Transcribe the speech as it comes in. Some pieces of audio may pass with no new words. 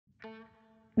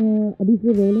Abish,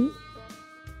 we're rolling.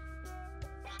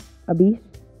 Abish.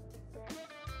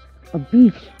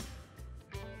 Abish.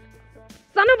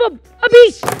 Son of a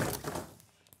Abish!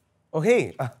 Oh,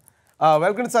 hey.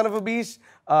 Welcome to Son of Abish.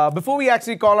 Before we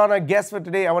actually call on our guest for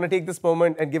today, I want to take this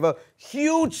moment and give a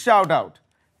huge shout out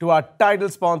to our title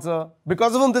sponsor,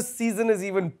 because of whom this season is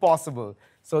even possible.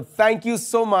 So thank you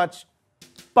so much,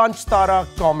 Panchtara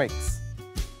Comics.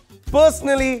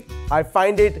 Personally, I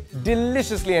find it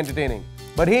deliciously entertaining.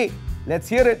 But hey, let's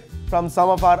hear it from some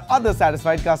of our other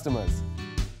satisfied customers.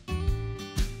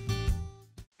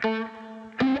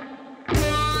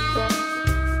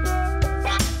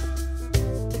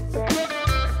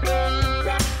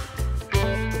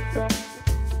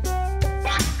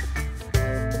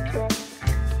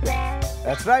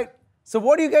 That's right. So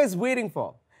what are you guys waiting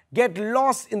for? Get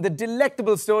lost in the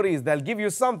delectable stories that'll give you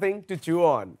something to chew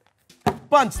on.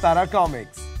 Panchtara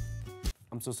Comics.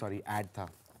 I'm so sorry, ad tha.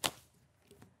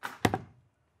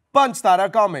 Panchtara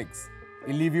Comics.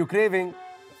 It'll leave you craving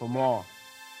for more.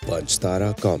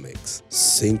 Panchtara Comics.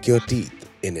 Sink your teeth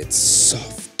in its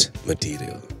soft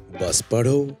material. Bas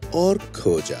padho aur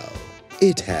kho jao.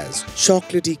 It has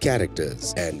chocolatey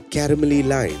characters and caramelly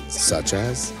lines such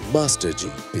as Master Ji,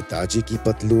 Pitaji ki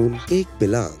patloon, ek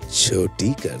bilang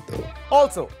choti kar do.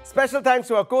 Also, special thanks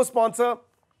to our co-sponsor,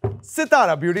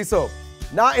 Sitara Beauty Soap.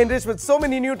 Now enriched with so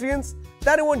many nutrients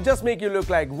that it won't just make you look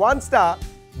like 1 star,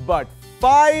 but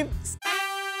 5 stars.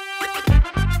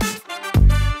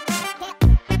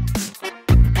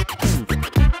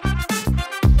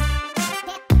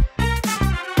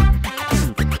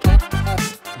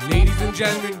 Ladies and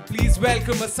gentlemen, please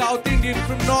welcome a South Indian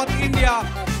from North India,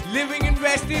 living in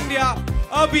West India,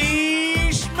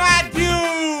 Abish Mathew!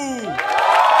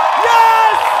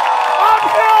 Yes! I'm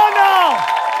here now!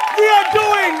 We are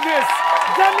doing this!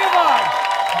 Dhanyavad!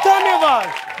 Dhanyavad!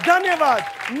 Dhanyavad!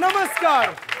 Namaskar!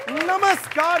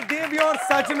 Namaskar देवियों और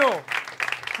सजनों!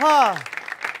 हाँ,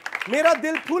 मेरा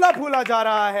दिल फूला फूला जा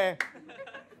रहा है.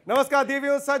 नमस्कार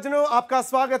देवियों सज्जनों, आपका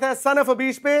स्वागत है सन ऑफ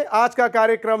अबीश पे. आज का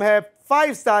कार्यक्रम है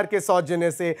 5 स्टार के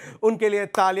सौजन्य से. उनके लिए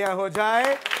तालियां हो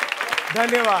जाए.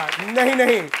 धन्यवाद.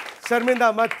 नहीं,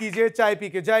 शर्मिंदा मत कीजिए, चाय पी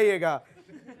के जाइएगा.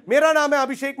 मेरा नाम है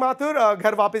अभिषेक माथुर.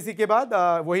 घर वापसी के बाद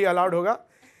वही अलाउड होगा.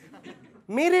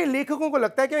 मेरे लेखकों को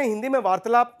लगता है कि मैं हिंदी में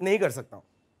वार्तालाप नहीं कर सकता हूँ.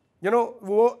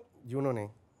 नहीं.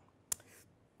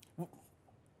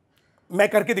 मैं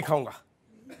करके दिखाऊंगा.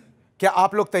 क्या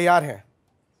आप लोग तैयार हैं?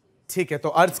 ठीक है, तो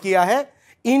अर्ज किया है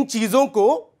इन चीजों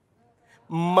को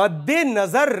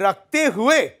मद्देनजर रखते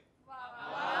हुए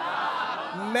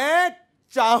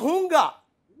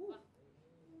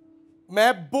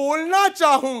मैं बोलना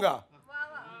चाहूंगा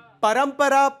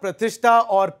परंपरा, प्रतिष्ठा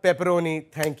और पेपरोनी.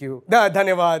 Thank you.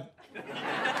 धन्यवाद.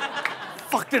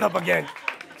 Fucked it up again.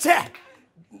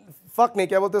 Fuck नहीं,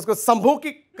 क्या बोलते उसको,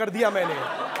 संभोगी कर दिया मैंने.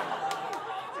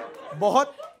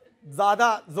 बहुत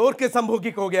ज्यादा जोर के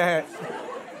संभोगिक हो गया है.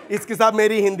 इसके साथ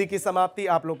मेरी हिंदी की समाप्ति.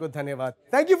 आप लोगों को धन्यवाद.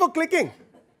 Thank you for clicking.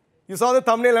 You saw the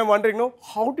thumbnail and wondering, no,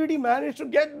 how did he manage to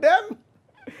get them?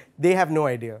 They have no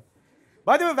idea.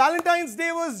 By the way, Valentine's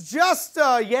Day was just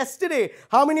yesterday.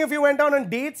 How many of you went out on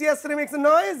dates yesterday? Make some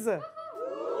noise.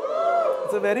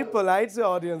 It's a very polite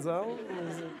audience, huh?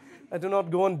 I do not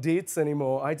go on dates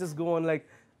anymore. I just go on like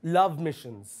love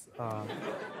missions.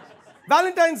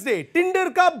 Valentine's Day, Tinder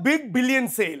ka big billion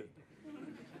sale.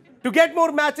 To get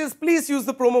more matches, please use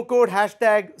the promo code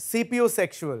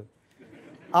 #sapiosexual.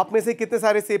 आप में से कितने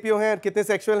सारे sapio हैं और कितने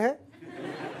sexual हैं?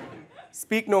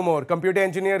 Speak no more. Computer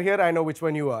engineer here, I know which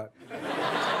one you are.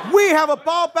 We have a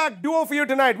power-packed duo for you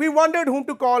tonight. We wondered whom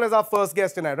to call as our first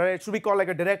guest tonight, right? Should we call like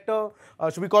a director?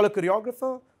 Should we call a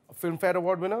choreographer? A Filmfare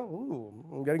Award winner? Ooh,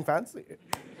 I'm getting fancy.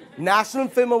 National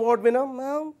Film Award winner?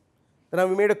 No. Then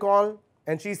we made a call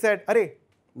and she said, "Arey,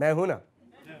 main hu na."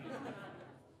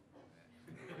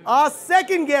 Our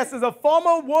second guest is a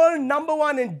former world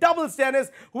 #1 in doubles tennis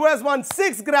who has won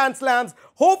 6 Grand Slams.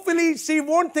 Hopefully, she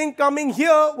won't think coming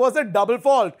here was a double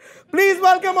fault. Please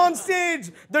welcome on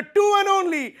stage the two and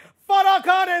only Farah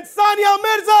Khan and Sania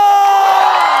Mirza!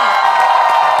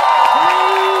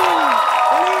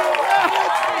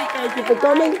 Thank you for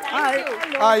coming.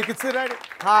 Hi. You can sit right.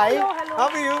 Hi. Hello. How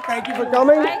are you? Thank you for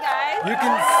coming. Hi, guys. You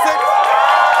can sit.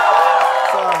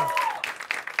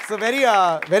 So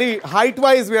very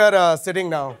height-wise we are sitting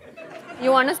now.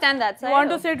 You want to stand that side? You want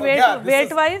to sit yeah,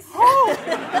 weight-wise? Oh,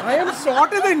 I am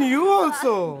shorter than you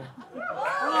also.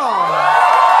 Oh.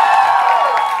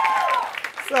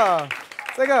 So,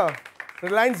 it's like a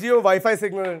Reliance Jio Wi-Fi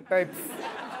signal type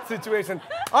situation.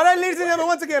 All right, ladies and gentlemen,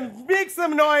 once again, make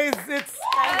some noise. It's...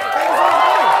 Thank you so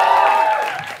much.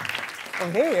 Oh,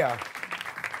 hey.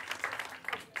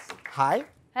 Hi.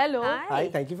 Hello. Hi,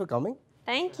 thank you for coming.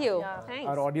 Thank you. Thanks.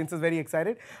 Our audience is very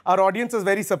excited. Our audience is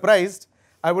very surprised.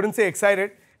 I wouldn't say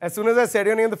excited. As soon as I said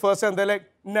your name the first time, they're like,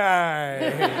 nah.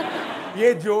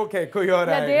 ये joke है, कोई और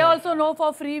Yeah, they आएगा. also know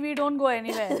for free we don't go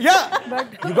anywhere. Yeah, But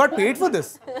you got paid for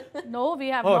this. no, we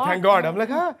have Oh, not. thank God. I'm like,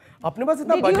 हाँ, अपने पास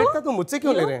इतना Did budget you? था तो मुझसे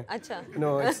क्यों ले रहे हैं? Acha.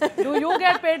 No, it's, Do you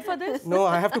get paid for this? no,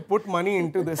 I have to put money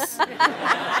into this.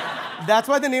 That's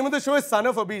why the name of the show is Son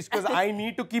of Abish, because I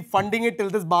need to keep funding it till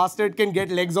this bastard can get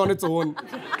legs on its own.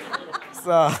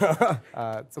 So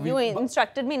You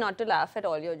instructed me not to laugh at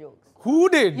all your jokes. Who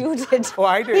did? You did. Oh,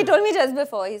 I did. He told me just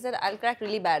before. He said, I'll crack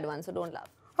really bad ones, so don't laugh.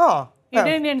 Huh. He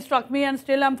didn't instruct me and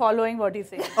still I'm following what he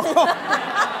says.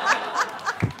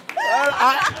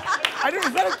 I don't,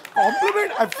 is that a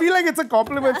compliment? I feel like it's a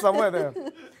compliment somewhere there.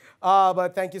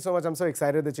 But thank you so much. I'm so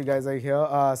excited that you guys are here.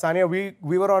 Sania,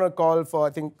 we were on a call for, I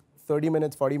think, 30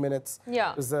 minutes, 40 minutes.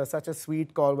 Yeah. It was such a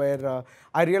sweet call where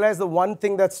I realized the one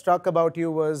thing that struck about you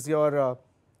was your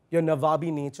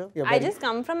Nawabi nature. I just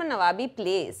come from a Nawabi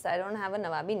place. I don't have a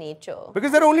Nawabi nature.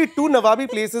 Because there are only two Nawabi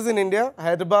places in India,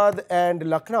 Hyderabad and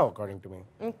Lucknow, according to me.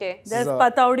 Okay. There's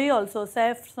Pataudi also,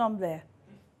 Saif from there.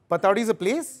 Pataudi is a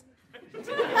place?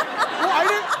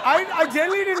 I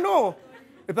genuinely didn't know.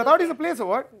 If Pataudi is a place or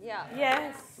what? Yeah.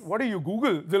 Yes. What do you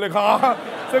Google? They're like, ah,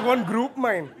 it's like one group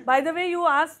mind. By the way, you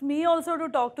asked me also to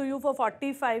talk to you for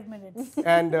 45 minutes.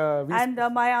 And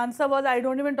My answer was, I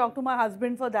don't even talk to my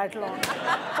husband for that long.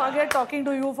 Forget talking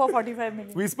to you for 45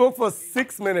 minutes. we spoke for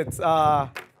 6 minutes.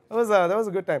 That was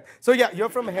a good time. So yeah, you're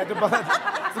from Hyderabad.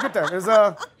 It's a good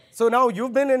time. So now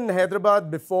you've been in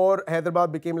Hyderabad before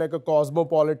Hyderabad became like a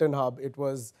cosmopolitan hub.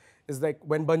 It's like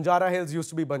when Banjara Hills used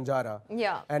to be Banjara.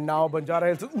 Yeah. And now Banjara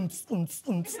Hills.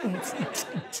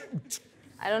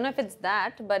 I don't know if it's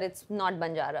that, but it's not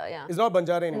Banjara, yeah. It's not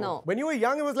Banjara anymore. No. When you were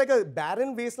young, it was like a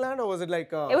barren wasteland, or was it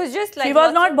like? It was just like... She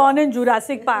was lots not of- born in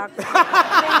Jurassic Park.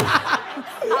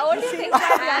 How old do you think I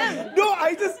am? No,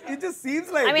 it just seems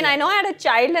like. I mean, I know I had a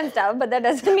child and stuff, but that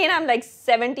doesn't mean I'm like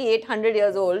 78, 100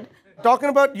 years old. Talking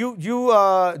about you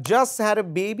just had a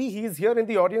baby. He's here in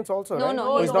the audience also, No, right?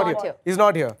 no, he's not not here. He's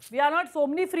not here. We are not so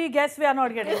many free guests we are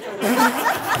not getting.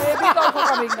 Baby's also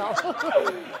coming now.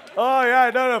 Oh yeah,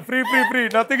 no, free.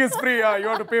 Nothing is free. You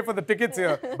have to pay for the tickets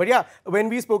here. But yeah, when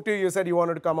we spoke to you, you said you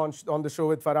wanted to come on the show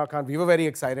with Farah Khan. We were very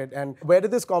excited. And where did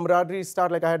this camaraderie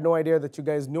start? Like I had no idea that you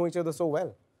guys know each other so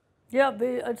well. Yeah,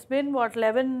 it's been what,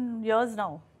 11 years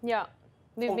now? Yeah.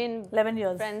 We've been 11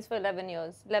 years. friends for 11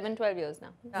 years. 11, 12 years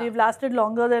now. Yeah. We've lasted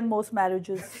longer than most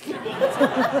marriages.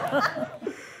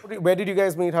 Where did you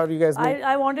guys meet? How did you guys meet?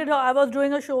 I wanted her, I was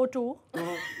doing a show too,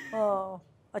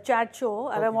 a chat show,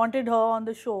 and I wanted her on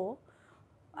the show,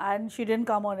 and she didn't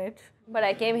come on it. But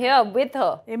I came here with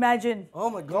her. Imagine. Oh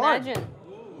my God. Imagine.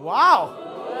 Wow.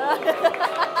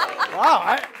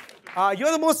 Wow.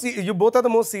 You both are the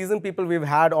most seasoned people we've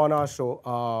had on our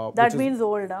show. That means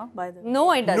old, huh, by the way.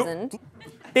 No, it doesn't.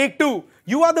 Take two.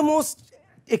 You are the most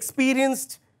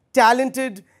experienced,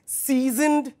 talented,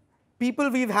 seasoned people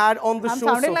we've had on the I'm show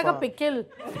sounding so like far. a pickle.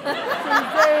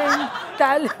 Seasoned,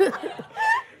 talent.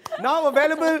 Now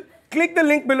available, click the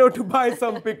link below to buy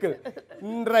some pickle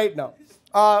right now.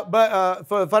 But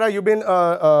Farah, you've been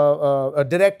a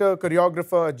director,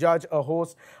 choreographer, a judge, a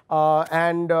host,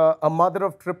 and a mother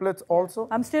of triplets also.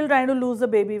 I'm still trying to lose the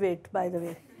baby weight, by the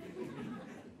way.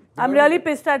 I'm really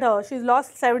pissed at her. She's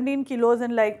lost 17 kilos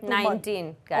in like 2 months.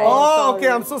 19, guys. Oh, okay,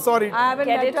 I'm so sorry. I haven't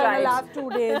Get met it her in right. the last 2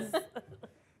 days.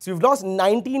 So you've lost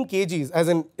 19 kgs, as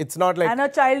in it's not like... And her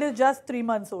child is just 3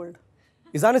 months old.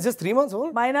 Izan is just 3 months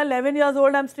old? Mine are 11 years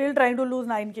old. I'm still trying to lose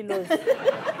 9 kilos.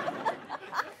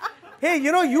 Hey,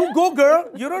 you go, girl.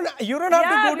 You don't have Yeah, to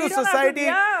go we to don't have to- society.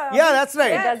 yeah. Yeah, that's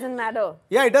right. It doesn't matter.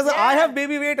 Yeah, it doesn't. I have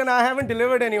baby weight and I haven't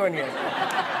delivered anyone yet.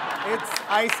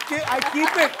 I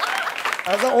keep it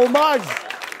as an homage.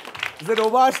 It's an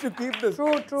homage to keep this.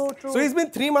 True. So he's been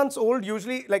 3 months old.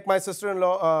 Usually, like my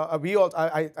sister-in-law,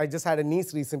 I just had a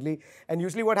niece recently, and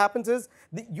usually what happens is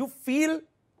you feel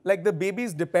like the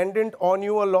baby's dependent on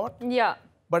you a lot, Yeah.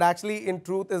 but actually, in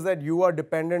truth, is that you are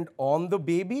dependent on the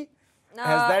baby.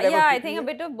 Has that ever Yeah, I hit think you? a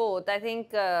bit of both. I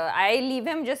think I leave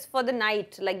him just for the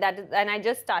night, like that, and I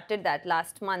just started that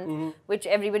last month, which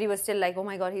everybody was still like, "Oh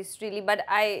my God, he's really." But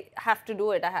I have to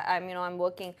do it. I'm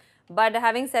working. But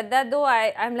having said that, though,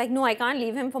 I'm like, no, I can't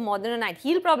leave him for more than a night.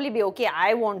 He'll probably be okay.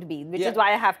 I won't be, which is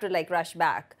why I have to like rush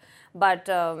back. But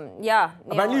yeah.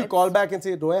 Apparently, you call back and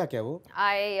say, "Roya kya wo?"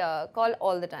 I call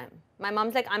all the time. My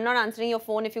mom's like, I'm not answering your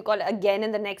phone if you call again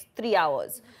in the next 3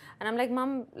 hours. And I'm like,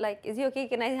 Mom, like, is he okay?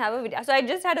 Can I have a video? So I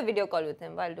just had a video call with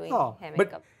him while doing hair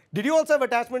makeup. But did you also have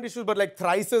attachment issues, but like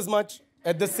thrice as much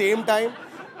at the same time?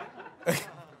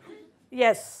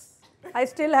 Yes. I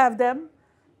still have them.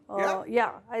 Yeah?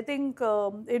 Yeah, I think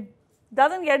it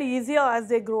doesn't get easier as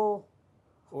they grow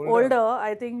older.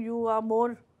 I think you are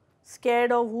more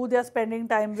scared of who they're spending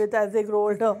time with as they grow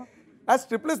older. As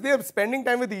triplets, they are spending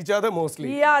time with each other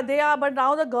mostly. Yeah, they are. But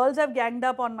now the girls have ganged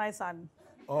up on my son.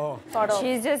 Oh. Sort of.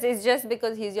 It's just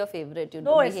because he's your favorite. You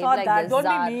No, it's behave not like that. this Don't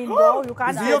czar. be mean, bro. You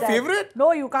can't Is say he your that. favorite?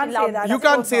 No, you can't say that. You Of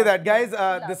can't course say not. that, guys.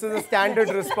 This is a standard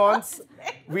response.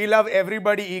 We love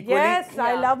everybody equally. Yes,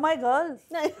 I love my girls.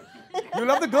 You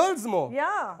love the girls more?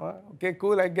 Yeah. Okay,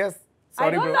 cool, I guess. I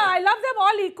Sorry, don't bro. know. I love them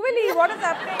all equally. What is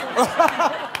happening?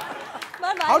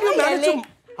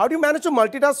 How do you manage to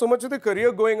multitask so much with the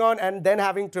career going on and then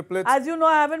having triplets? As you know,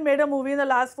 I haven't made a movie in the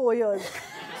last 4 years.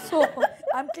 So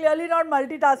I'm clearly not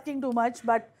multitasking too much,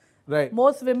 but Right.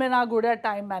 most women are good at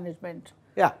time management,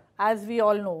 Yeah. as we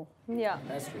all know. Yeah.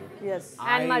 That's true. Yes.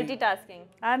 And multitasking.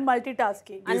 And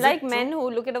multitasking. Unlike men who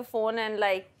look at a phone and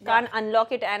like can't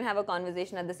unlock it and have a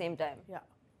conversation at the same time. Yeah.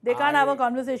 They can't have a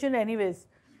conversation anyways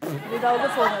without the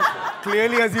phone also.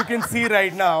 Clearly, as you can see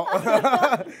right now,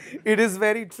 it is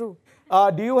very true.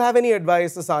 Do you have any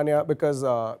advice to Sania, because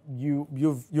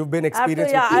you've been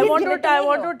experienced with I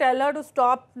want to tell her to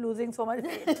stop losing so much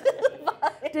weight.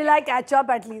 Till I catch up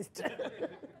at least.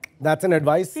 That's an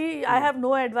advice. I have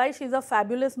no advice. She's a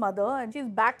fabulous mother and she's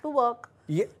back to work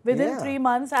within 3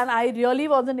 months, and I really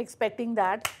wasn't expecting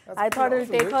that. I thought it'll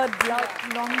take her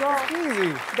longer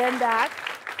than that.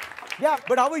 Yeah,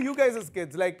 but how were you guys as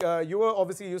kids? Like,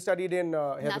 you studied in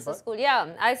Hyderabad. NASA school. Yeah,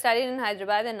 I studied in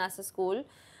Hyderabad in NASA school.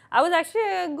 I was actually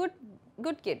a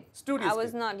good kid. Studious I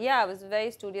was kid. not. Yeah, I was a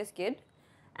very studious kid.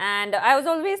 And I was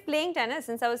always playing tennis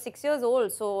since I was 6 years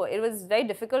old. So it was very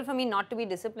difficult for me not to be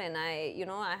disciplined. I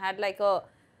had like a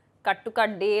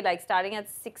cut-to-cut day, like starting at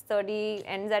 6:30,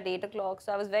 ends at 8 o'clock.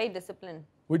 So I was very disciplined.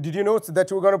 Wait, did you know that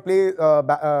you were going to play,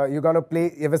 you're going to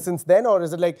play ever since then? Or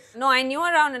is it like... No, I knew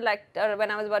around like when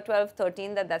I was about 12,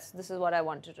 13 that this is what I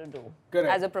wanted to do. Correct.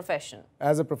 As a profession.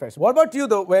 As a profession. What about you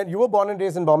though? When you were born and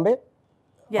raised in Bombay?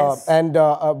 Yes. I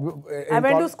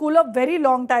went to school a very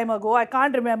long time ago. I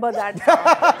can't remember that.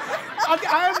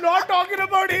 I am not talking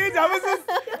about age. I was just...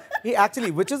 Hey,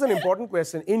 actually, which is an important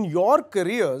question. In your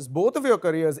careers, both of your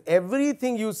careers,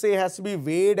 everything you say has to be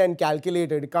weighed and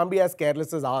calculated. It can't be as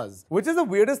careless as ours. Which is the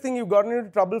weirdest thing you've gotten into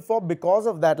trouble for because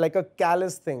of that, like a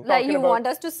callous thing. Like you want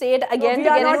us to say it again to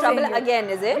get in trouble again,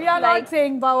 is it? We are not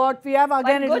saying what we have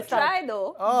again. But good try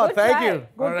though. Oh, thank you.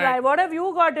 Good try. What have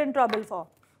you got in trouble for?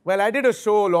 Well, I did a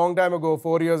show a long time ago,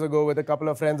 4 years ago, with a couple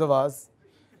of friends of ours.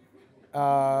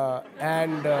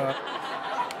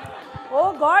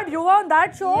 Oh God, you were on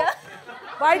that show? Yeah.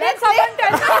 Why didn't someone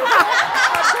tell me?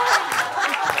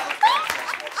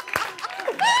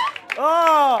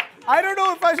 Oh, I don't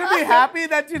know if I should be happy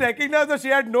that she recognized that she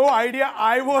had no idea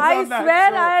I was on that show. I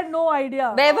swear I had no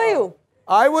idea. Where were you?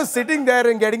 I was sitting there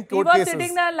and getting court cases. You were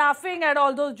sitting there laughing at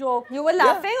all those jokes. You were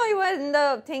laughing or you were in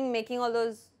the thing making all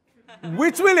those...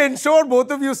 Which will ensure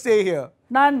both of you stay here?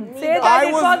 None. Say that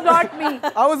it was not me.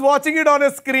 I was watching it on a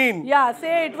screen. Yeah,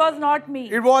 say it was not me.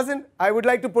 It wasn't. I would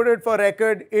like to put it for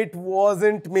record, it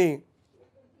wasn't me.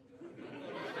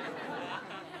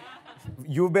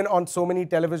 You've been on so many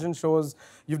television shows.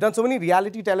 You've done so many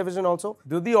reality television also.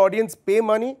 Do the audience pay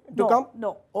money to come?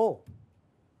 No. Oh.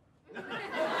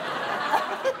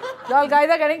 Y'all guys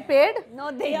are getting paid?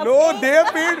 No, they are They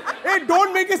are paid. Hey,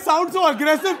 don't make it sound so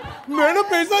aggressive. मैंने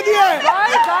पैसा दिया है.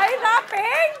 Guys are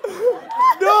paying?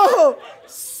 No.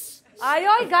 Are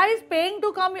y'all guys paying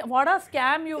to come here? What a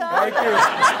scam you guys. Thank you.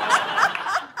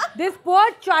 This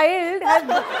poor child has...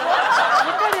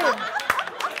 Look at him.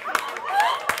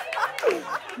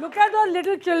 Look at those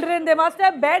little children. They must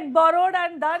have begged, borrowed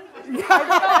and done...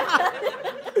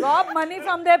 robbed money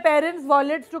from their parents'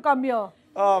 wallets to come here.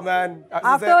 Oh, man.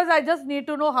 Afterwards, I just need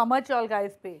to know how much y'all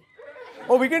guys pay.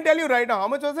 Oh, we can tell you right now. How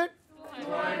much was it?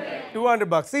 200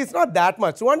 bucks. See, it's not that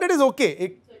much. 200 is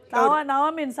okay. Now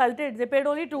I'm insulted. They paid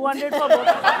only 200 for both.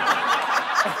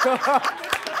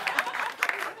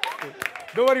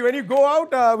 Don't worry, when you go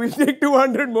out, we'll take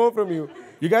 200 more from you.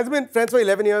 You guys have been friends for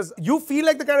 11 years. You feel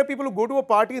like the kind of people who go to a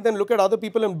party, then look at other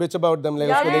people and bitch about them. Like,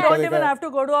 Yeah, we don't even have to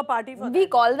go to a party for that. We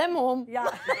call them home. Yeah.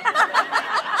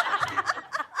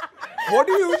 What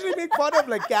do you usually make fun of?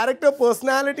 Like character,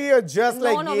 personality, or just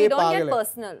like No, we don't get pagal hai?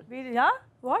 personal. Yeah?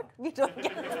 What? We don't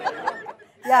get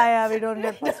Yeah, we don't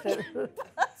get personal.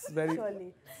 It's very...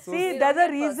 See, there's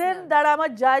a reason that I'm a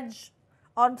judge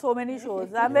on so many shows.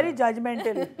 I'm very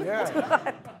judgmental.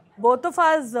 Yeah. Both of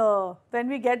us, when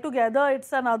we get together,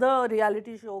 it's another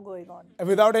reality show going on.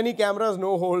 Without any cameras,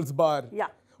 no holds bar. Yeah.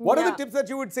 What are the tips that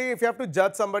you would say if you have to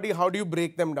judge somebody? How do you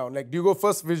break them down? Like, do you go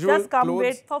first visual, Just come clothes?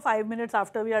 wait for 5 minutes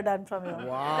after we are done from here.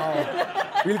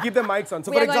 Wow. We'll keep the mics on.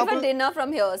 So, We for are going example, for dinner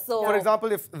from here, so... for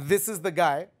example, if this is the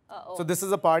guy, so this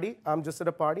is a party. I'm just at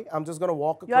a party. I'm just going to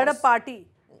walk across. You're at a party.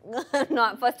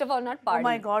 not, first of all, not party. Oh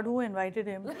my God, who invited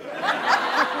him?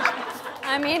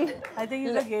 I mean... I think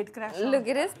he's a gate crasher. Look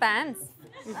at his pants.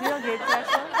 Is he a gate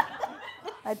crasher?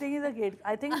 I think he's a gate...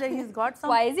 I think that he's got some...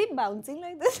 Why is he bouncing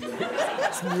like this?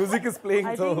 Music is playing.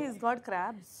 I so. think he's got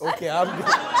crabs. Okay, I'm good.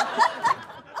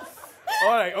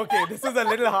 All right, okay, this is a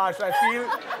little harsh.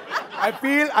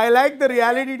 I like the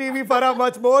reality TV Farah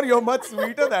much more. You're much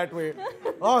sweeter that way.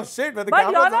 Oh shit, but But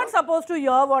you're not supposed to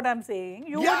hear what I'm saying.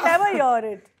 You would never hear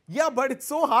it. Yeah, but it's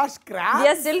so harsh. Crap. We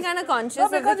are still kind of conscious No,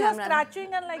 of the because you're camera.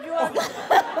 scratching and like you are...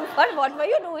 But what were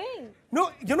you doing? No,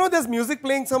 you know there's music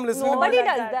playing, some listening. Nobody like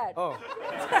does that. that. Oh.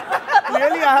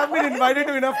 Clearly, I have been invited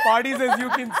to enough parties, as you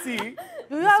can see.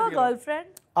 Do you have a girlfriend?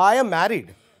 I am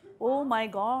married. Oh my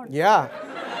God. Yeah.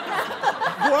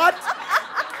 What?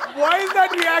 Why is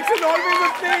that reaction always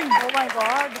a thing? Oh my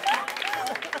God.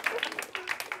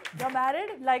 You're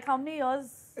married? Like how many years?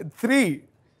 3.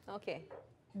 Okay.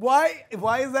 Why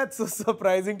is that so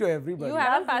surprising to everybody? You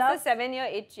haven't passed love. the 7-year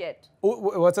itch yet.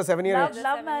 Oh, what's a 7-year age?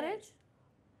 Love marriage?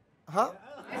 Huh?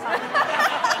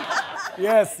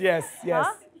 Yes.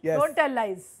 Huh? Don't tell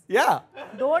lies. Yeah.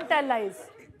 Don't tell lies.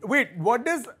 Wait, what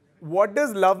does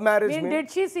love marriage mean?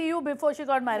 Did she see you before she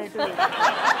got married to you?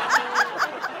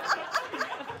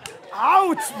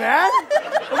 Ouch, man!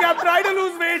 Okay, I'm trying to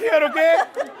lose weight here, okay?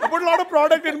 I put a lot of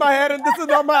product in my hair and this is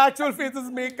not my actual face, this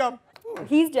is makeup.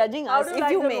 He's judging How us, do you if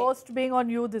like you the may. roast being on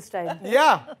you this time?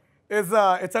 Yeah.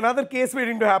 It's another case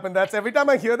waiting to happen. That's every time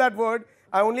I hear that word,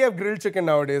 I only have grilled chicken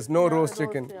nowadays, no roast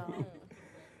chicken. Yeah.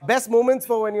 Best moments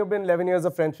for when you've been 11 years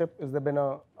of friendship? Is there been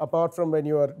apart from when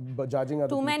you are judging other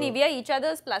Too people? many. We are each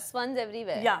other's plus ones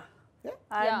everywhere. Yeah.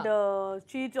 And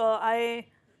she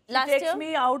Last takes year?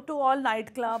 me out to all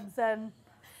nightclubs and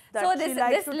that So she this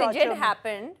likes to torture legit me.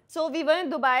 happened. So we were in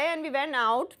Dubai and we went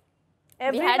out.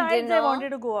 Every we had night dinner. they wanted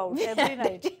to go out. Every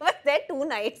night. She was there 2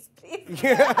 nights, please.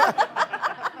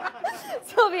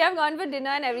 So we have gone for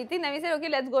dinner and everything. Then we said, okay,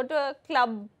 let's go to a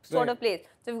club sort of place.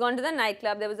 So we've gone to the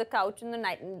nightclub. There was a couch in the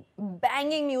night.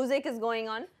 Banging music is going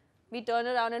on. We turn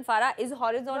around and Farah is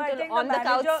horizontal think on the the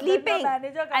couch manager- sleeping. the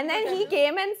manager comes And then to he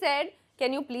came and said,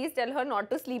 can you please tell her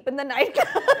not to sleep in the nightclub?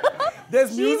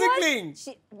 There's She music was- playing.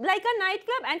 like a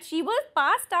nightclub, and she was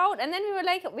passed out. And then we were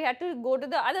like, we had to go to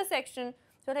the other section.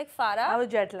 So like I Farah, was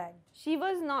jet lagged. she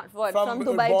was not what From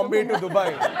Dubai Bombay to to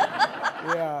Dubai.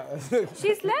 Yeah.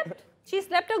 She slept. She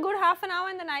slept a good half an hour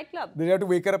in the nightclub. Did you have to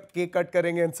wake her up, cake cut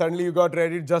karenge, and suddenly you got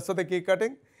ready just for the cake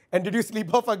cutting? And did you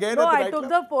sleep off again No, at the I nightclub?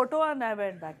 took the photo and I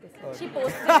went back to sleep. She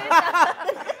posted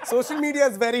it. Social media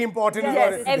is very important. is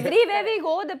Yes. what it- Everywhere we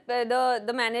go,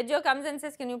 the manager comes and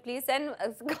says, can you please send?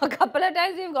 A couple of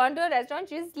times we've gone to a restaurant,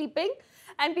 she's sleeping,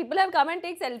 and people have come and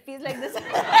take selfies like this.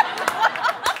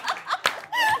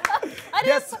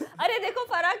 Yes. Arey dekho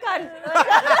Farah Khan.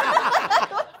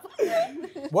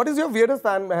 What is your weirdest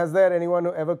fan? Has there anyone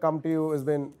who ever come to you has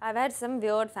been... I've had some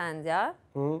weird fans, yeah.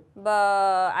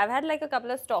 But I've had like a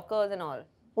couple of stalkers and all.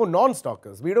 Oh,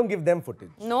 non-stalkers. We don't give them footage.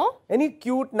 No? Any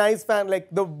cute, nice fan, like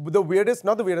the weirdest,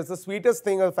 not the weirdest, the sweetest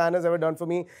thing a fan has ever done for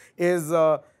me is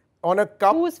on a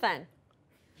cup. Whose fan?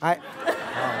 I,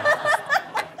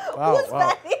 wow. Whose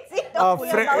fan is he wow.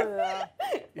 talking about?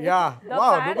 Yeah. The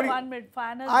wow. fan, Nobody, one minute,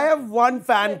 fan is I have one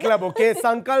fan club, okay?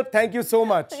 Sankalp, thank you so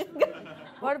much.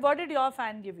 What did your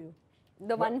fan give you?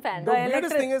 The one fan. The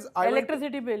weirdest thing is I went,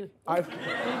 Electricity bill.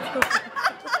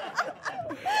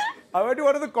 I went to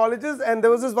one of the colleges and there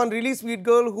was this one really sweet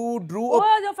girl who drew a...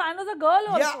 Oh, your fan was a girl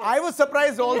also. Yeah, I was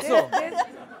surprised also.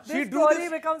 This story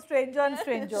becomes stranger and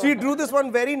stranger. She drew this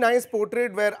one very nice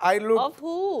portrait where I looked... Of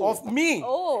who? Of me.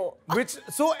 Oh.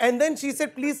 And then she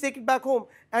said, please take it back home.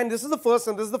 And this is the first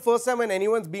time. This is the first time when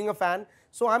anyone's being a fan.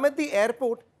 So I'm at the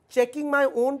airport checking my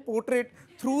own portrait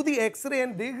through the X-ray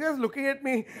and they guys looking at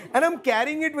me and I'm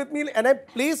carrying it with me and I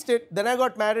placed it. Then I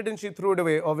got married and she threw it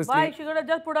away, obviously. Why? She could have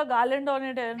just put a garland on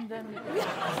it and then...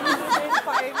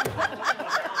 fine.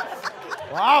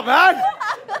 Wow, man!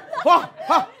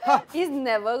 He's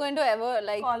never going to ever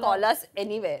like call us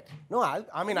anywhere. No, I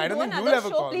don't Do think you'll another ever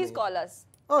show, call please me. call us.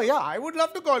 Oh yeah, I would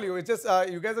love to call you. It's just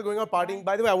you guys are going out partying.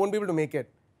 By the way, I won't be able to make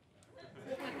it.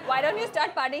 Why don't you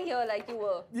start partying here like you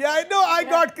were? Yeah, I know. I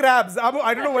got crabs.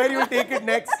 I don't know where you'll take it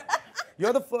next.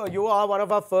 You are one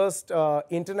of our first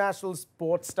international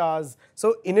sports stars.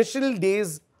 So initial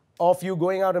days of you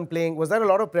going out and playing, was there a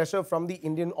lot of pressure from the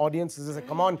Indian audience? Is it like,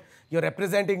 come on, you're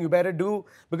representing, you better do?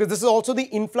 Because this is also the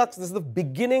influx, this is the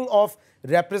beginning of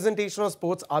representation of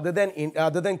sports other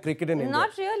than cricket in India.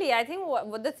 Not really. I think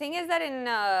what the thing is that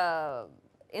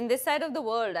in this side of the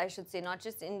world, I should say, not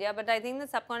just India, but I think the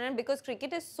subcontinent, because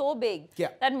cricket is so big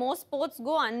that most sports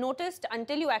go unnoticed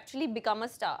until you actually become a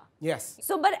star. Yes.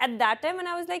 So, but at that time when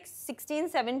I was like 16,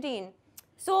 17,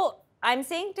 so I'm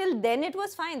saying till then it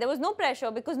was fine. There was no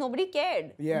pressure because nobody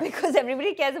cared. Yeah. Because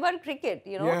everybody cares about cricket,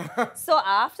 you know. Yeah. So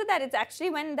after that, it's actually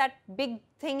when that big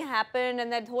thing happened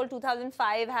and that whole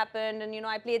 2005 happened and, you know,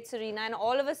 I played Serena and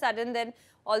all of a sudden then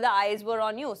all the eyes were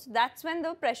on you. So that's when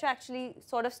the pressure actually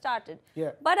sort of started.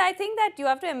 Yeah. But I think that you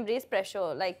have to embrace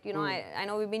pressure. Like, you know, I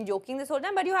know we've been joking this whole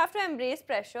time, but you have to embrace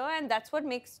pressure and that's what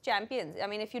makes champions. I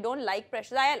mean, if you don't like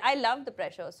pressure, I love the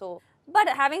pressure. So, but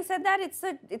having said that,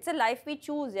 it's a life we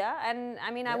choose, yeah? And I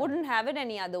mean, I wouldn't have it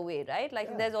any other way, right?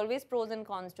 Like, there's always pros and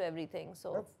cons to everything,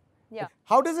 so... Yeah.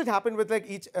 How does it happen with like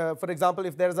each, for example,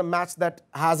 if there's a match that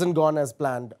hasn't gone as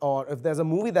planned or if there's a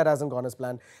movie that hasn't gone as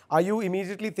planned, are you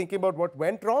immediately thinking about what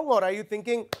went wrong or are you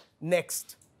thinking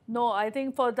next? No, I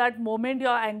think for that moment you're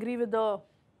angry with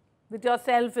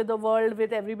yourself, with the world,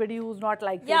 with everybody who's not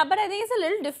like Yeah, it. but I think it's a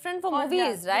little different for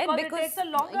movies, right? Because it takes a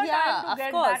longer time to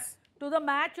get back to the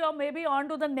match or maybe on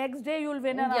to the next day you'll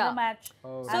win another match.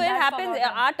 Oh. So it happens,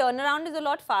 our turnaround is a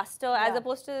lot faster as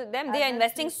opposed to them. They are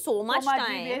investing so much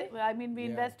time. I mean, we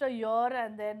invest a year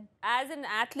and then... As an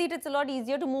athlete, it's a lot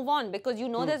easier to move on because you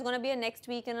know there's going to be a next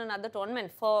week in another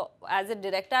tournament. As a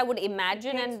director, I would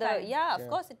imagine of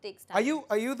course it takes time.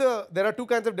 There are two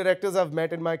kinds of directors I've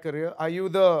met in my career. Are you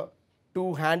the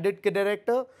two-handed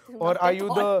director or are you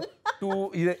the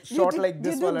shot like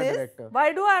this one director?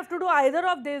 Why do I have to do either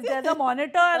of this? There's a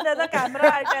monitor and there's a camera.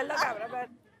 I tell the cameraman.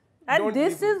 And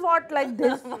this is what, like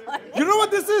this. You know what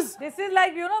this is? This is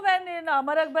like, you know, when in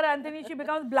Amar Akbar Anthony, she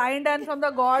becomes blind and from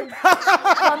the god,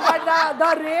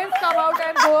 the rays come out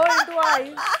and go into her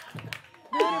eyes.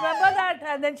 Do you remember that?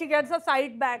 And then she gets a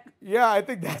sight back. Yeah, I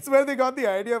think that's where they got the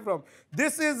idea from.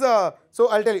 This is, so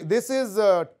I'll tell you, this is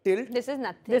tilt. This is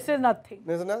nothing. This is nothing.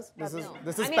 This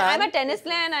is I mean, pan. I'm a tennis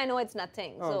player and I know it's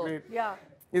nothing. Oh, so. great. Yeah.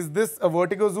 Is this a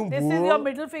vertigo zoom? This is your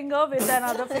middle finger with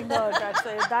another finger.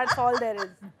 That's all there is.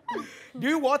 Do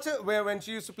you watch when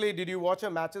she used to play, did you watch her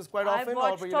matches quite often?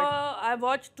 I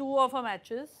watched 2 of her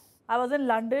matches. I was in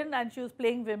London and she was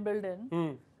playing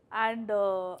Wimbledon. And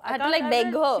I had to like beg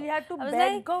her. She had to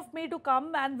beg of me to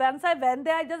come. And once I went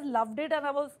there, I just loved it. And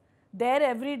I was there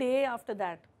every day after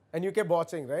that. And you kept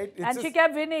watching, right? And she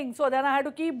kept winning. So then I had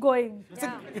to keep going.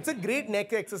 It's a great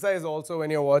neck exercise also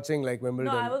when you're watching like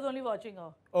Wimbledon. No, I was only watching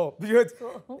her. Oh,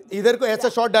 इधर को ऐसा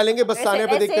shot डालेंगे बस सानिया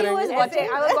पे देखते रहेंगे.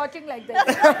 I was watching like that.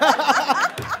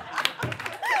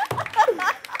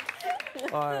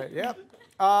 Alright, yeah.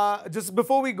 Just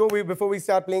before we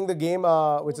start playing the game,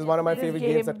 which is one of my favorite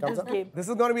games that comes up. This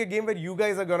is going to be a game where you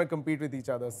guys are going to compete with each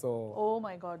other. So. Oh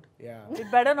my God. Yeah. It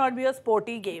better not be a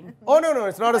sporty game. Oh no,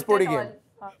 it's not a sporty game.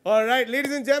 All right,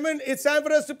 ladies and gentlemen, it's time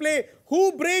for us to play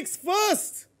Who Breaks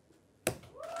First?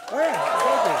 Oh,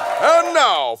 yeah, And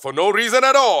now, for no reason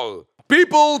at all,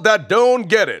 people that don't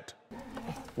get it.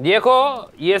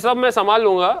 देखो ये सब मैं संभाल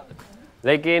लूँगा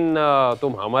लेकिन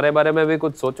तुम हमारे बारे में भी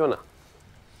कुछ सोचो ना.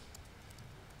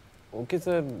 Okay,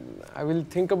 sir. I will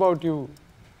think about you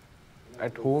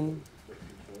at home.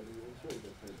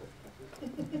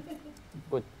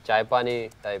 कुछ चाय पानी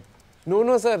type.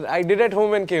 No, sir. I did at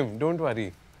home and came. Don't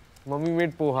worry. Mummy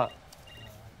made poha.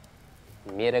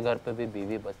 मेरे घर पे भी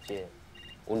बीवी बच्चे हैं.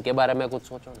 उनके बारे में कुछ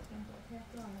सोचो ना.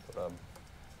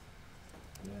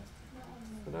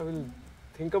 But I will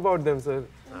think about them, sir.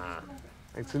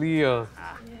 Actually,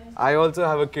 I also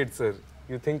have a kid, sir.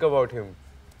 You think about him.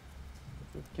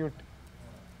 Cute.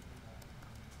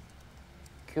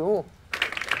 क्यों?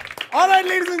 All right,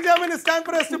 ladies and gentlemen, it's time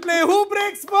for us to play Who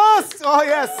Breaks First? Oh,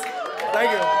 yes.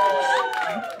 Thank you.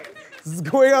 This is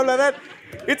going on like that.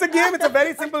 It's a game. It's a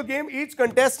very simple game. Each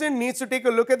contestant needs to take a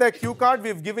look at their cue card.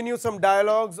 We've given you some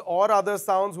dialogues or other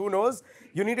sounds, who knows.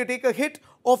 You need to take a hit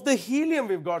of the helium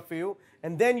we've got for you.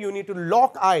 And then you need to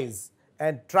lock eyes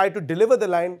and try to deliver the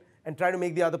line and try to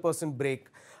make the other person break.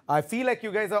 I feel like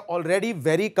you guys are already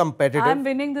very competitive. I'm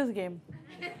winning this game.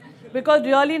 Because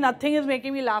really nothing is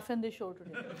making me laugh in this show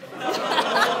today.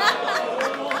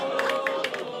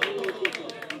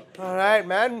 All right,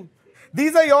 man.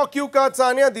 These are your cue cards,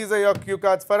 Sania. These are your cue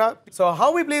cards, Farah. So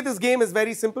how we play this game is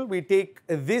very simple. We take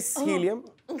this helium.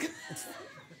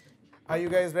 Are you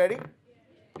guys ready?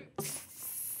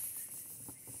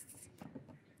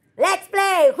 Let's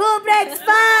play Who Breaks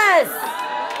First?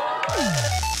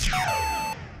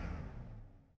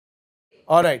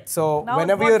 All right. So Now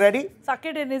whenever you're ready, Suck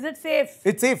it in. Is it safe?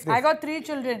 it's safe. I got 3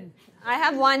 children. I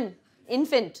have one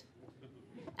infant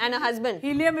and a husband.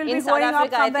 Helium will in be South going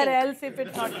Africa, up I somewhere think. else if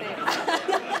it's not safe.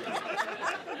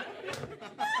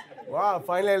 Wow,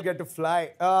 finally I'll get to fly.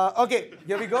 Okay,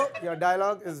 here we go. Your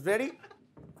dialogue is ready.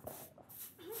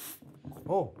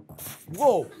 Oh,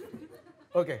 whoa.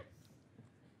 Okay.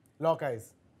 Lock eyes.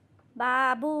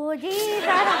 Babuji,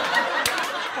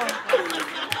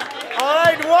 All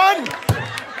right, one.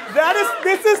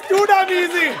 This is too damn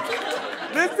easy.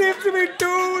 This seems to be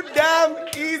too damn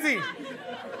easy.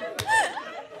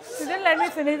 You didn't let me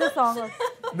finish the song.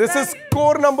 This is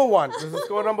score number 1.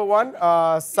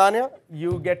 Sania,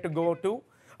 you get to go too.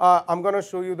 I'm going to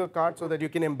show you the card so that you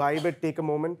can imbibe it. Take a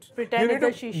moment. Pretend you need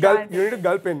it's to a shisha gulp, and- You need to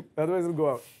gulp in, otherwise it'll go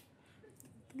out.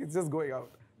 It's just going out.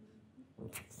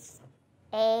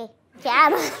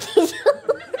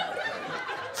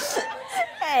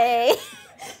 Hey,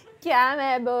 क्या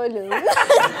मैं बोलूं?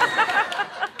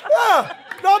 Yeah,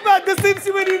 not bad. This seems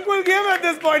to be an equal game at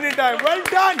this point in time. Well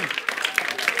done.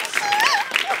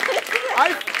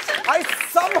 I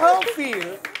somehow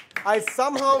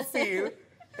feel,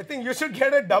 I think you should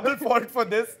get a double fault for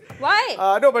this. Why?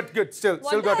 No, but good. Still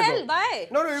What got the to hell? go. Why?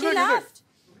 No, you're She good. You're good. laughed.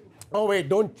 Oh wait,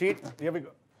 don't cheat. Here we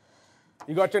go.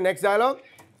 You got your next dialogue?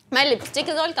 My lipstick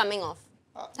is all coming off.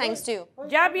 Thanks to you.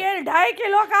 जब ये 2.5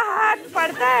 kilo का हाथ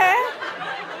पड़ता है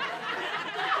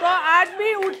तो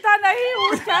आदमी उठता नहीं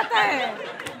उठ जाता है.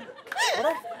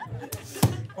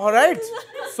 All right.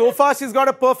 So far, she's got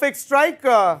a perfect strike.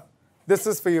 This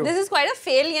is for you. This is quite a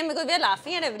fail game because we are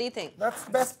laughing at everything. That's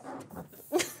best.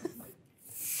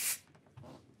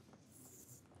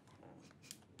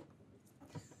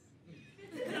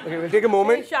 Okay, we'll take a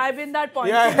moment. Shy in that point.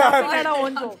 Yeah, She's yeah. laughing at her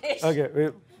own joke. Okay,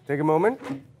 we'll take a moment.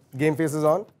 Game face is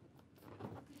on.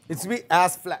 It's to be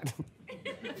as flat.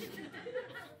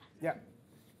 Yeah.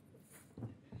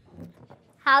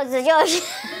 how's the Josh?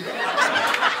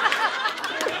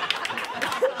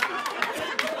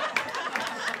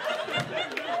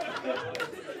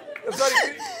 Sorry.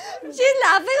 She's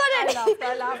laughing already.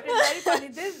 I laughed. It's very funny.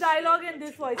 This dialogue and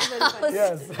this voice is very funny.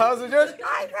 Yes. How's it just?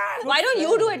 Why don't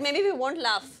you do it? Maybe we won't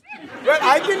laugh. Well,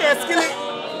 I can escalate.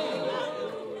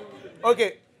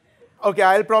 Okay. Okay,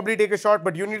 I'll probably take a shot,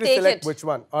 but you need to Take select it. which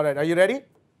one. All right, are you ready?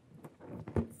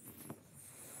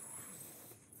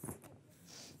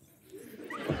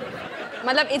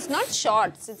 Matlab, it's not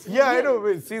shots. It's Yeah, I know.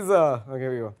 Wait, she's okay,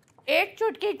 here we go. एक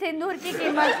चुटकी सिंदूर की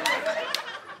कीमत.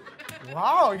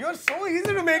 Wow, you're so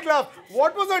easy to make laugh.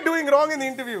 What was I doing wrong in the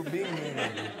interview? Being mean.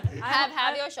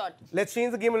 have your shot. Let's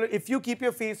change the game a little. If you keep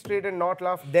your face straight and not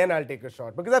laugh, then I'll take a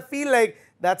shot. Because I feel like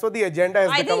that's what the agenda has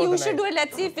I become think of you the should do night. it.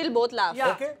 Let's see if we'll both laugh.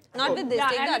 Yeah. Okay. Not with this. Yeah,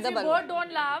 Take the and other if you balloon. both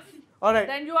don't laugh, All right.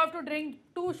 then you have to drink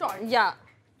 2 shots. Yeah.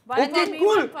 One Okay, for me,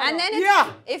 cool. one for And her. then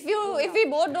it's, Yeah. if we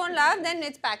both don't laugh, then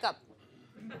it's pack up.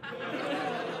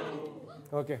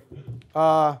 Okay.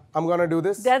 I'm gonna do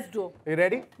this. Let's do. You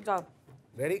ready? Go.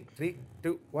 Ready? 3,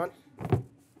 2, 1.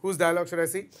 Whose dialogue should I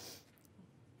see?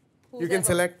 You can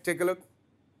select. Take a look.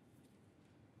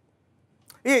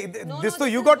 Hey, this though this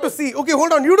you is got to good. see. Okay,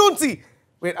 hold on. You don't see.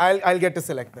 Wait, I'll get to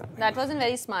select them. That wasn't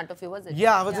very smart of you, was it?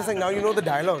 Yeah, I was just like, now you know the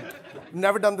dialogue.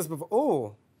 Never done this before.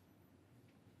 Oh.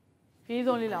 He's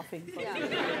only laughing.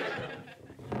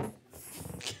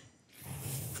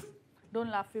 Don't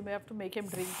laugh. We may have to make him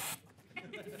drink.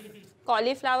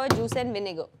 Cauliflower juice and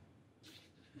vinegar.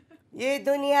 ये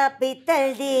दुनिया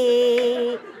पीतल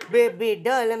दी, baby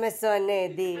doll में सोने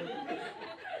दी.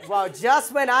 Wow,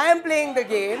 just when I am playing the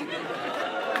game.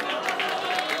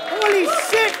 Holy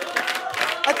shit!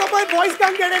 I thought my voice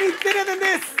can't get any thinner than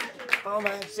this. Oh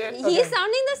man, shit. He's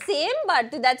sounding the same,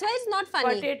 but that's why it's not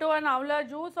funny. Potato and avla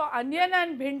juice or onion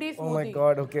and bhindi smoothie. Oh my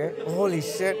god, okay. Holy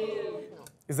shit.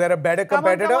 Is there a better Come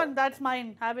on, competitor? come on. That's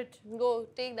mine. Have it. Go,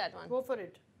 take that one. Go for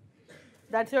it.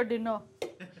 That's your dinner.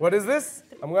 What is this?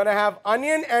 I'm gonna have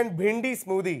onion and bhindi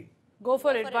smoothie. Go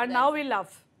for it. But now we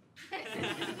laugh.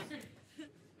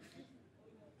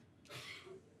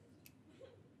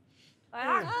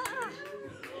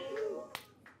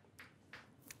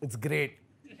 It's great.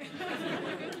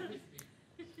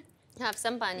 Have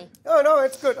some pani. Oh no,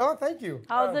 it's good. Oh, thank you.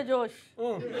 How's the Josh?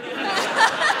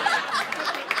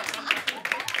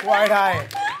 Quite high.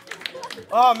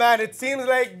 Oh man, it seems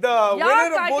like the winner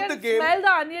I of both can the games. smell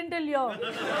the onion till here.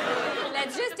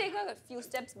 Let's just take a few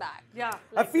steps back. Yeah.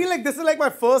 I feel like this is like my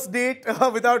first date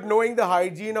without knowing the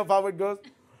hygiene of how it goes.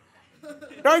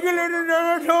 Thank you, ladies and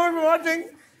gentlemen, for watching.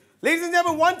 Ladies and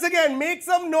gentlemen, once again, make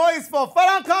some noise for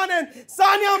Farah Khan and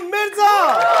Sania Mirza.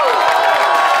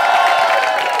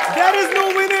 There is no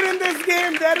winner in this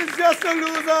game. There is just a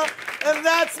loser. And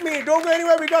that's me. Don't go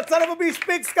anywhere. We got Son of Abish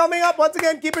picks coming up. Once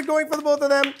again, keep it going for the both of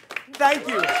them. Thank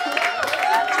you.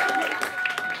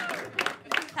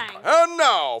 Thanks. And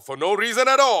now, for no reason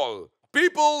at all,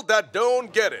 people that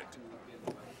don't get it.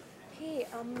 Hey,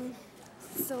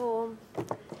 so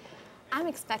I'm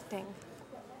expecting.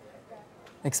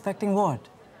 Expecting what?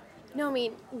 No, I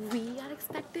mean, we are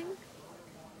expecting.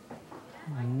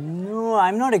 No,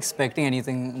 I'm not expecting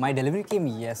anything. My delivery came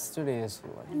yesterday, so...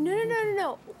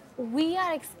 No. We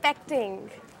are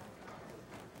expecting.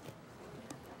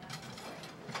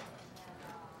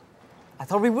 I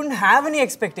thought we wouldn't have any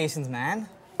expectations, man.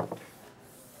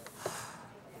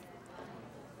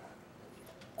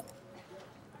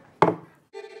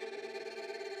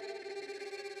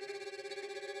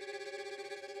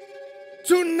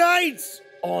 Tonight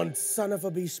on Son of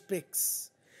Abish Picks,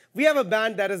 we have a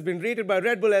band that has been rated by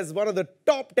Red Bull as one of the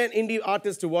top 10 indie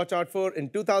artists to watch out for in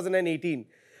 2018.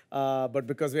 But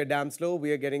because we're damn slow,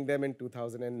 we are getting them in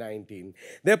 2019.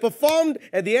 They performed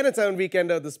at the NH7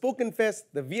 Weekender, the Spoken Fest,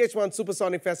 the VH1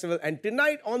 Supersonic Festival, and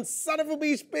tonight on Son of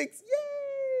Abish Picks,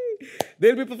 yay!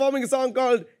 They'll be performing a song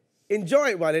called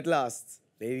Enjoy While It Lasts.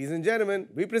 Ladies and gentlemen,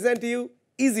 we present to you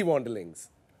Easy Wanderlings.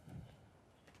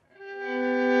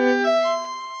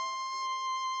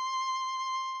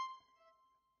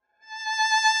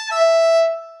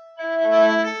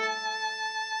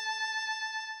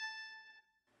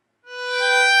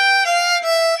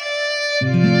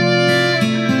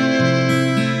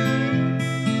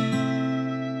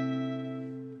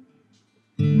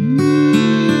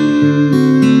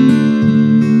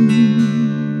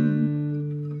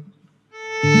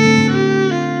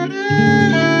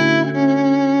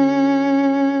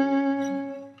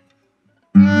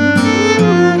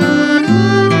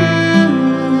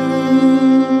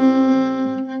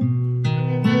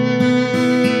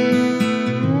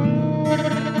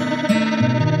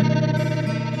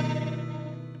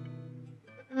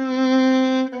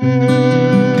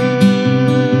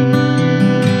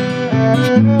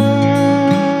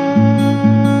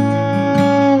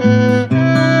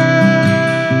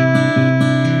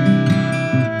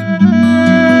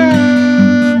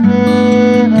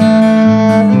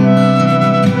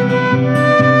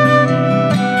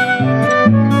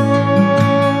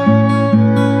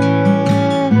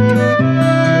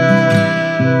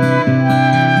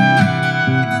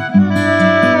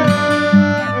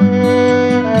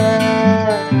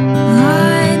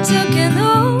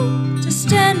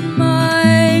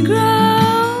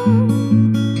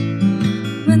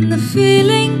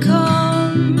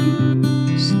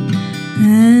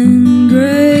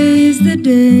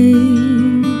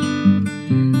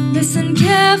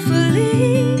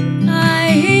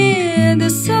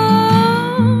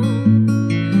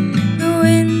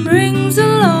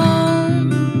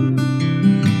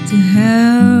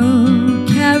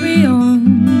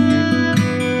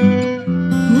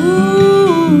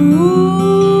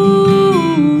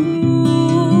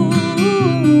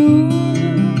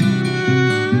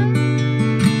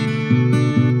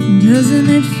 Doesn't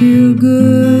it feel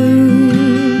good?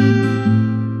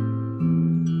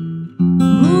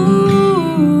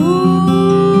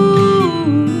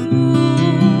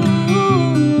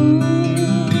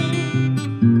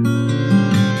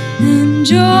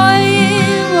 Enjoy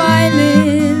it while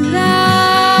it lasts.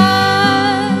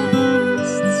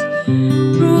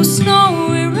 Through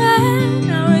snowy rain,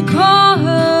 I recall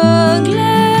her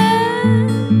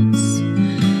glance.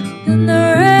 Then the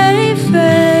ray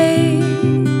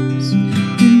fades,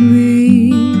 and we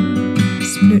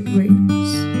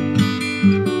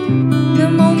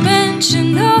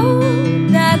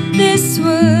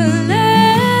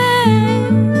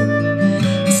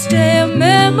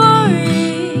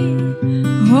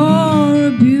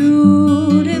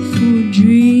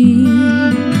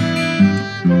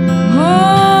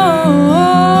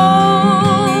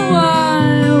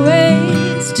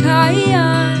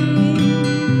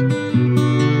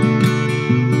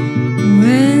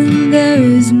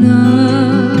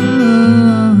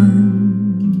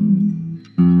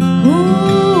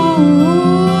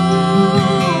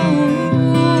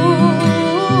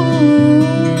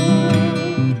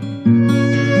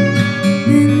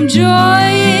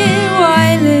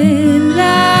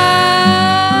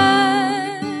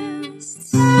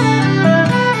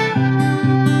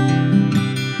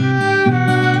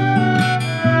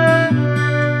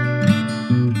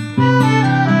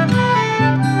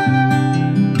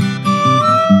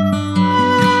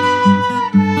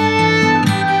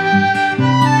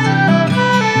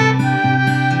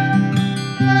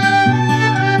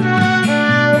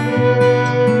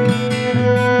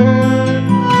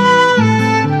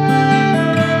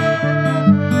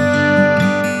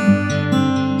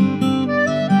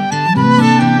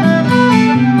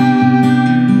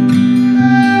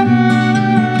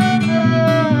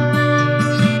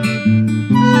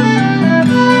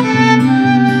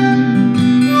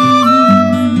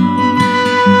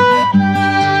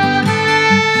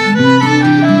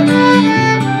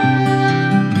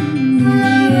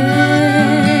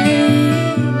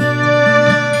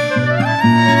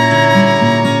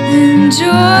enjoy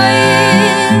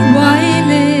it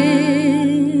while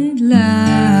it lasts.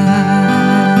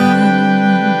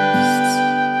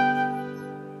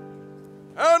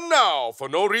 And now, for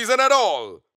no reason at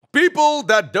all, people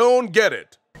that don't get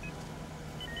it.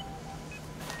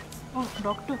 Oh,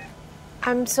 doctor.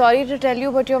 I'm sorry to tell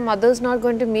you, but your mother's not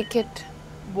going to make it.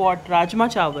 What? Rajma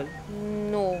chawal?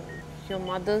 No, your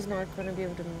mother's not going to be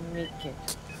able to make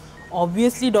it.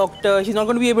 Obviously, doctor. She's not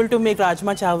going to be able to make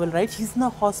Rajma chawal, right? She's in the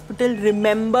hospital.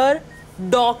 Remember?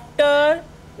 Doctor.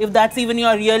 If that's even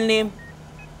your real name.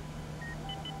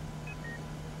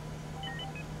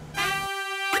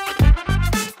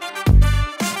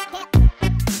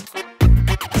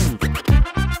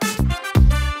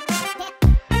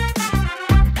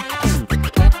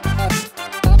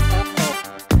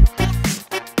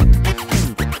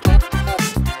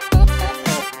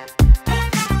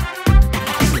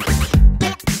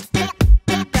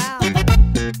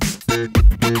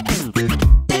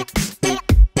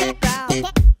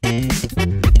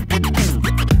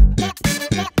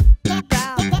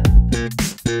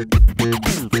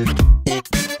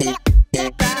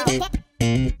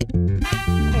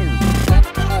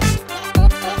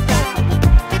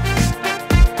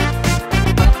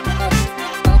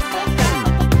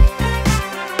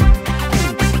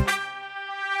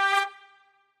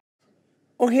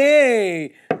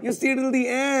 Okay, you stay till the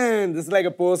end. This is like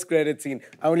a post-credit scene.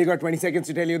 I only got 20 seconds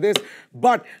to tell you this,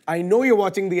 but I know you're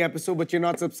watching the episode, but you're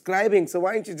not subscribing, so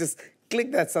why don't you just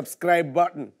click that subscribe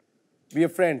button? Be a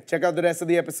friend. Check out the rest of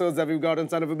the episodes that we've got on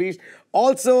Son of Abish.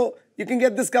 Also, you can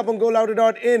get this cup on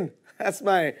golouder.in. That's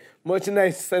my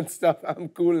merchandise and stuff. I'm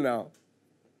cool now.